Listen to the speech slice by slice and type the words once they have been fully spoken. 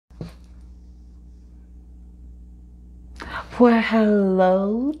Well,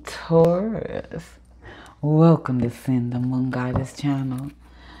 hello, Taurus. Welcome to Send the Moon Goddess channel.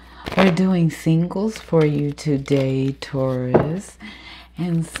 We're doing singles for you today, Taurus.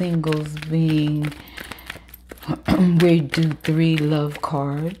 And singles being, we do 3 love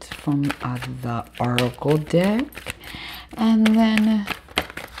cards from the Oracle deck. And then,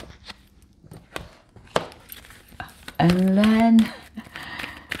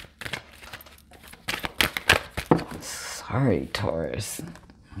 sorry, Taurus.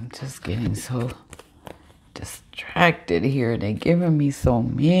 I'm just getting so distracted here. They're giving me so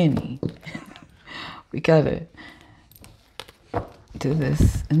many. We gotta do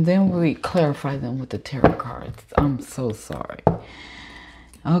this. And then we clarify them with the tarot cards. I'm so sorry.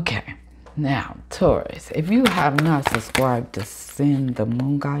 Okay. Now, Taurus, if you have not subscribed to Send the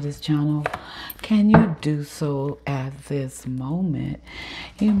Moon Goddess channel, can you do so at this moment?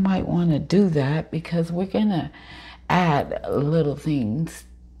 You might want to do that because we're going to add little things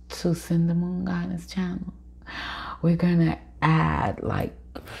to Send the Moon Goddess channel. We're going to add like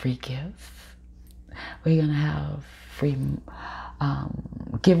free gifts. We're going to have free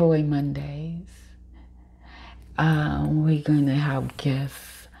giveaway Mondays. We're going to have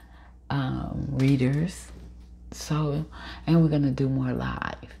guests. Readers, and we're gonna do more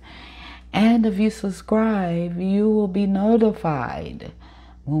live. And if you subscribe, you will be notified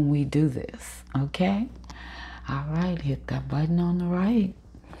when we do this. Okay? All right, hit that button on the right.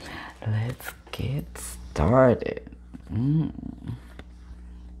 Let's get started.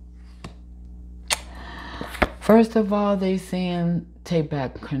 First of all, they're saying take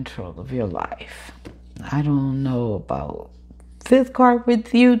back control of your life. I don't know about this card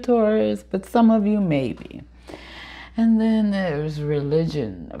with you, Taurus, but some of you maybe. And then there's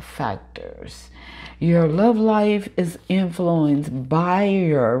religion factors. Your love life is influenced by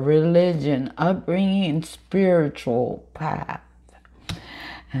your religion, upbringing, and spiritual path.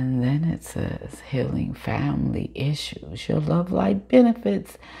 And then it says healing family issues. Your love life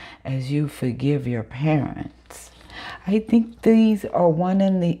benefits as you forgive your parents. I think these are one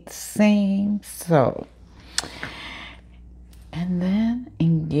and the same. And then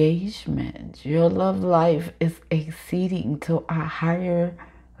engagement. Your love life is exceeding to a higher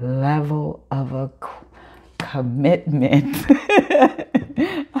level of a commitment.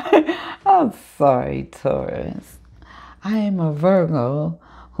 I'm sorry, Taurus. I am a Virgo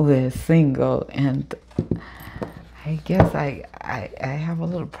who is single, and I guess I have a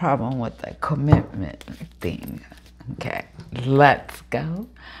little problem with the commitment thing. Okay, let's go.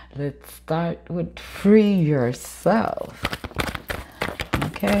 Let's start with free yourself.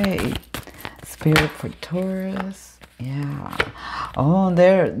 Okay, Spirit for Taurus. Yeah. Oh,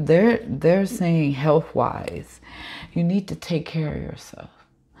 they're saying health-wise, you need to take care of yourself.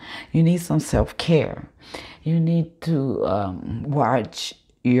 You need some self-care. You need to watch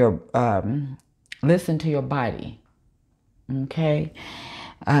your listen to your body. Okay.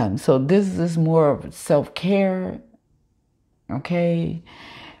 So this is more of self-care. Okay.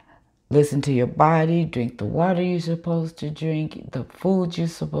 Listen to your body, drink the water you're supposed to drink, the food you're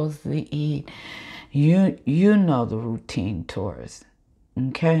supposed to eat. You know the routine, Taurus.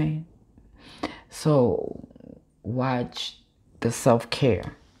 Okay? So watch the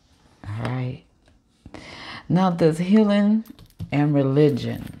self-care. All right? Now there's healing and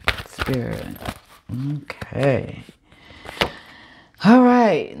religion, Spirit. Okay. All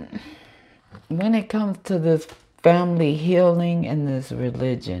right. When it comes to this family healing and this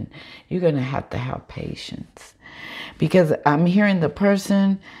religion, you're going to have patience, because I'm hearing the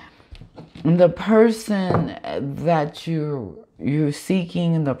person that you're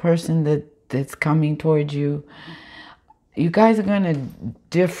seeking, and the person that's coming towards you, you guys are going to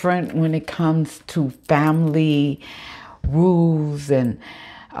different when it comes to family rules and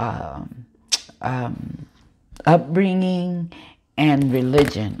upbringing and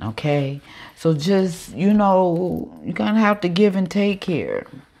religion. Okay, so just, you're gonna have to give and take here,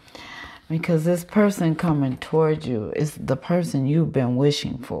 because this person coming towards you is the person you've been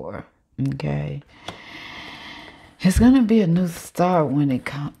wishing for. Okay, it's gonna be a new start when it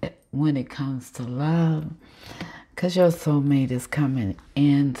comes to love, because your soulmate is coming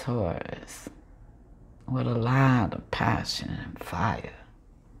in, Taurus, with a lot of passion and fire.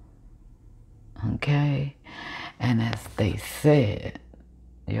 Okay, and as they said,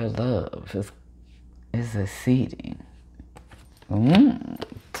 your love is exceeding.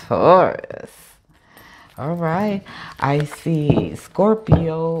 Taurus. All right. I see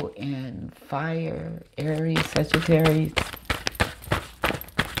Scorpio and fire, Aries, Sagittarius.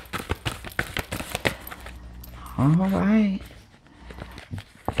 All right.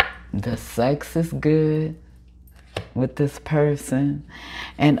 The sex is good. with this person.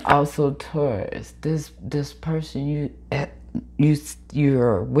 And also Taurus, this person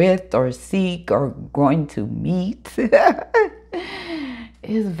you're with or seek or going to meet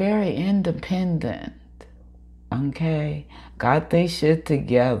is very independent. Okay, got their shit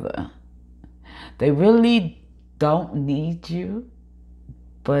together. They really don't need you,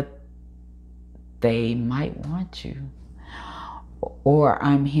 but they might want you. Or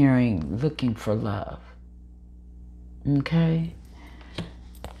I'm hearing looking for love. Okay?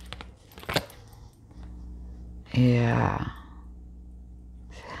 Yeah.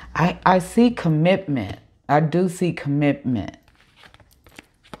 I see commitment. I do see commitment.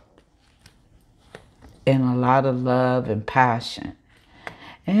 And a lot of love and passion.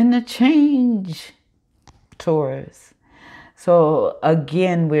 And a change, Taurus. So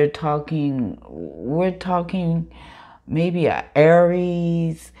again, we're talking maybe a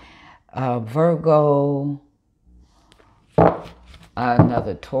Aries, Virgo,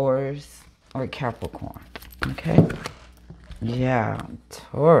 another Taurus, or Capricorn. Okay? Yeah,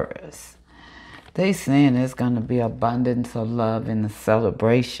 Taurus. They saying there's going to be abundance of love in the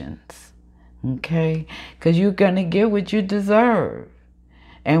celebrations. Okay? Because you're going to get what you deserve.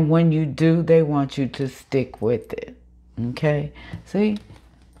 And when you do, they want you to stick with it. Okay? See?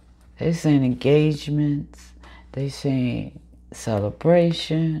 They're saying engagements. They're saying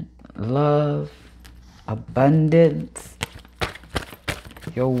celebration, love, abundance,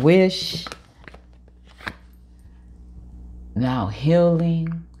 your wish. Now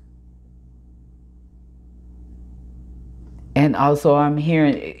healing. And also I'm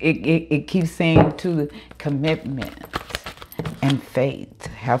hearing, it keeps saying to commitment and faith.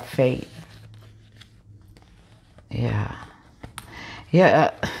 Have faith. Yeah.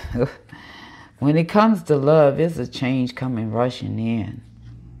 Yeah. When it comes to love, it's a change coming rushing in.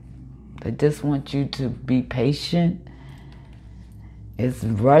 They just want you to be patient. It's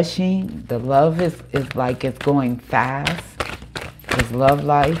rushing. The love is like it's going fast. It's love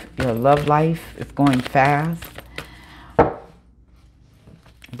life. Your love life is going fast.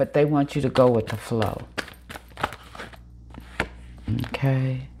 But they want you to go with the flow.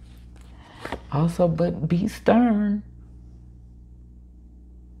 Okay. Also, but be stern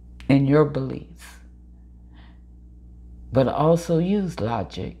in your beliefs. But also use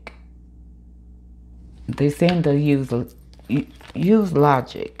logic. They seem to use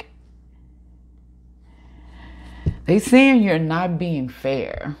logic. They saying you're not being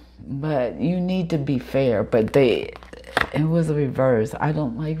fair, but you need to be fair. But it was a reverse. I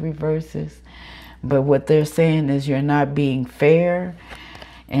don't like reverses. But what they're saying is you're not being fair,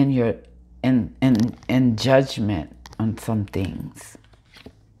 and you're in judgment on some things.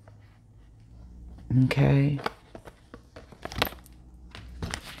 Okay.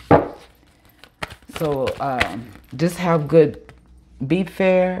 So just have be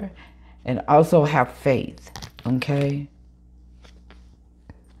fair, and also have faith. Okay.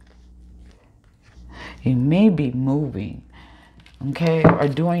 You may be moving, okay, or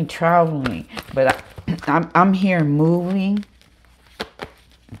doing traveling, but I'm here moving.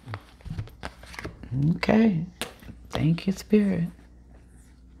 Okay. Thank you, Spirit.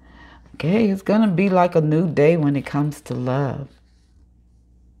 Okay, it's gonna be like a new day when it comes to love.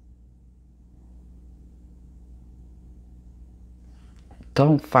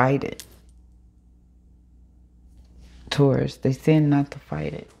 Don't fight it. Taurus, they say not to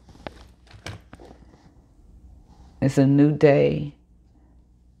fight it. It's a new day.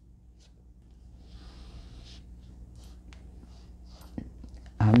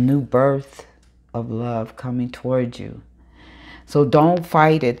 A new birth of love coming towards you. So don't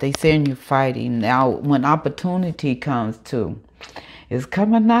fight it. They saying you're fighting. Now, when opportunity comes to, it's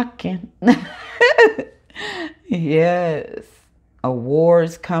coming knocking. Yes.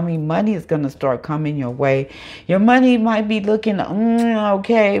 Awards coming. Money is going to start coming your way. Your money might be looking,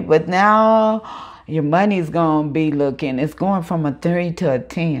 okay, but now your money is going to be looking, it's going from a 3 to a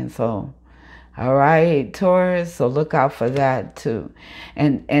 10. So, all right, Taurus. So look out for that too.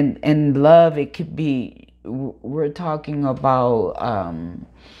 And love, it could be, we're talking about,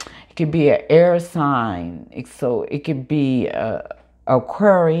 it could be an air sign. So it could be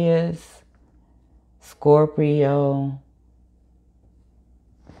Aquarius, Scorpio,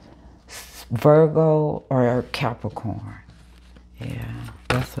 Virgo, or Capricorn. Yeah,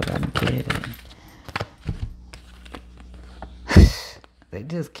 that's what I'm getting. They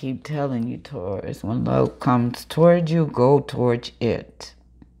just keep telling you, Taurus, when love comes towards you, go towards it.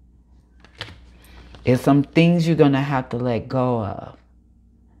 There's some things you're going to have to let go of.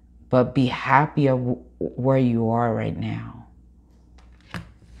 But be happy of where you are right now.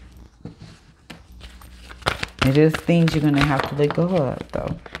 It is things you're going to have to let go of,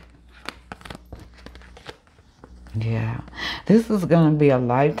 though. Yeah. This is going to be a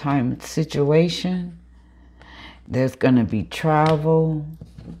lifetime situation. There's going to be travel.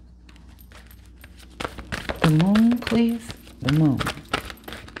 The moon, please. The moon.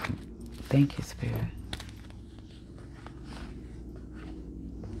 Thank you, Spirit.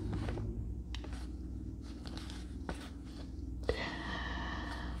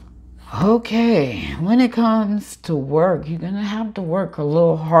 Okay, when it comes to work, you're going to have to work a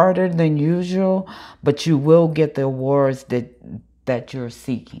little harder than usual, but you will get the awards that you're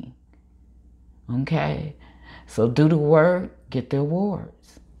seeking. Okay? So do the work, get the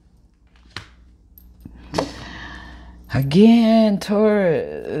awards. Again,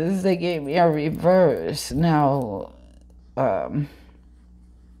 Taurus, they gave me a reverse. Now,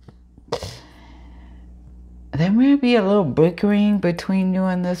 there may be a little bickering between you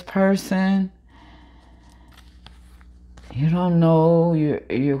and this person. You don't know.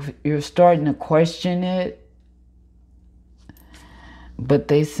 You're starting to question it. But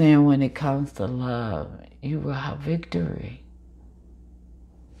they saying when it comes to love, you will have victory.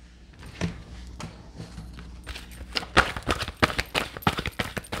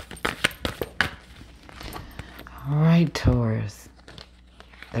 All right, Taurus.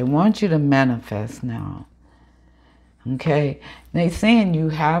 They want you to manifest now. Okay? They saying you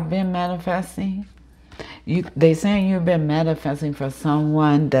have been manifesting. They saying you've been manifesting for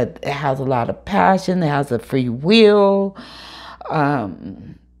someone that has a lot of passion, that has a free will,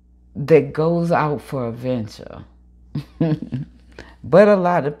 that goes out for a venture. But a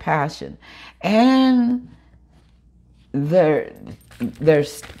lot of passion. And they're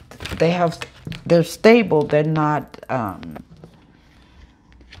stable. They're not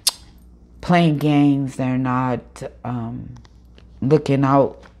playing games. They're not looking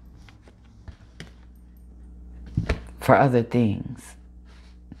out for other things.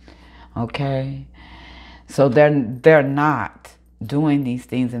 Okay? So they're not doing these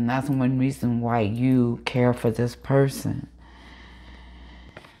things, and that's one reason why you care for this person.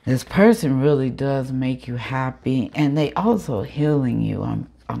 This person really does make you happy, and they also healing you.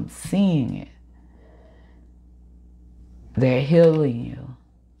 I'm seeing it. They're healing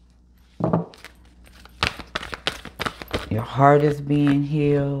you. Your heart is being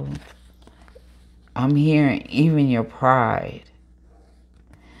healed. I'm hearing even your pride.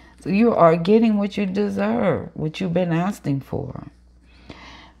 So you are getting what you deserve, what you've been asking for.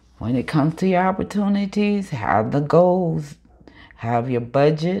 When it comes to your opportunities, have the goals. Have your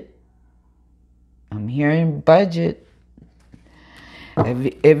budget. I'm hearing budget.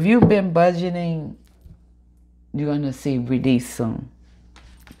 If you've been budgeting, you're going to see release soon.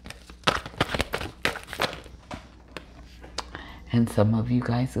 And some of you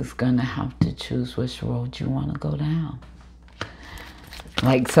guys is going to have to choose which road you want to go down.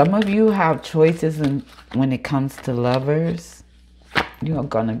 Like some of you have choices when it comes to lovers. You're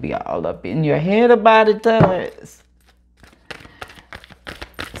going to be all up in your head about it, Taurus.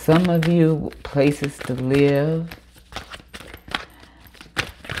 Some of you, places to live.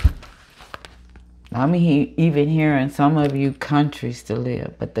 I'm even hearing some of you countries to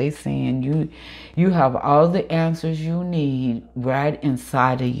live. But they saying you have all the answers you need right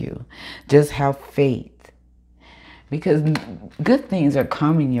inside of you. Just have faith. Because good things are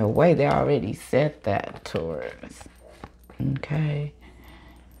coming your way. They already said that, Taurus. Okay?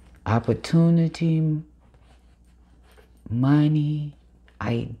 Opportunity, money,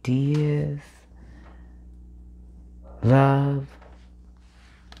 ideas, love,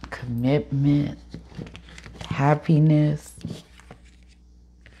 commitment, happiness.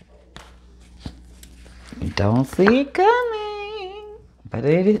 You don't see it coming, but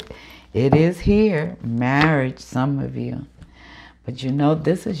it is here. Marriage, some of you. But you know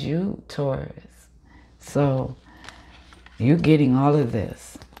this is you, Taurus. So you're getting all of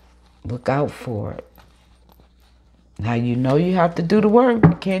this. Look out for it. Now you know you have to do the work.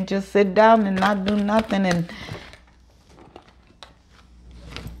 You can't just sit down and not do nothing and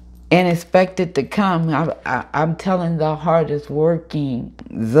expect it to come. I'm telling the hardest working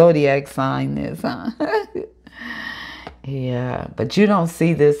zodiac sign this, huh? Yeah, but you don't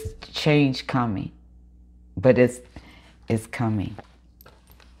see this change coming. But it's coming.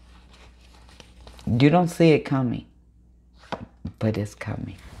 You don't see it coming. But it's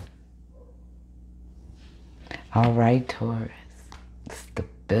coming. All right, Taurus.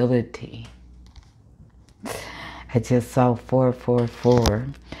 Stability. I just saw 444.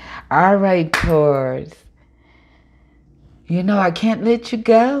 All right, Taurus. You know, I can't let you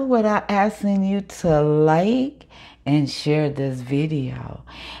go without asking you to like and share this video.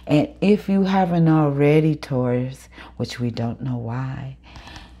 And if you haven't already, Taurus, which we don't know why,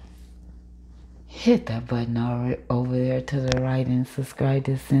 hit that button over there to the right and subscribe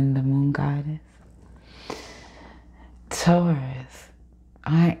to Send the Moon Goddess. Taurus,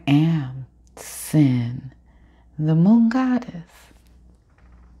 I am Sin, the Moon Goddess.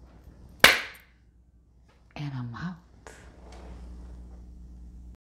 And I'm out.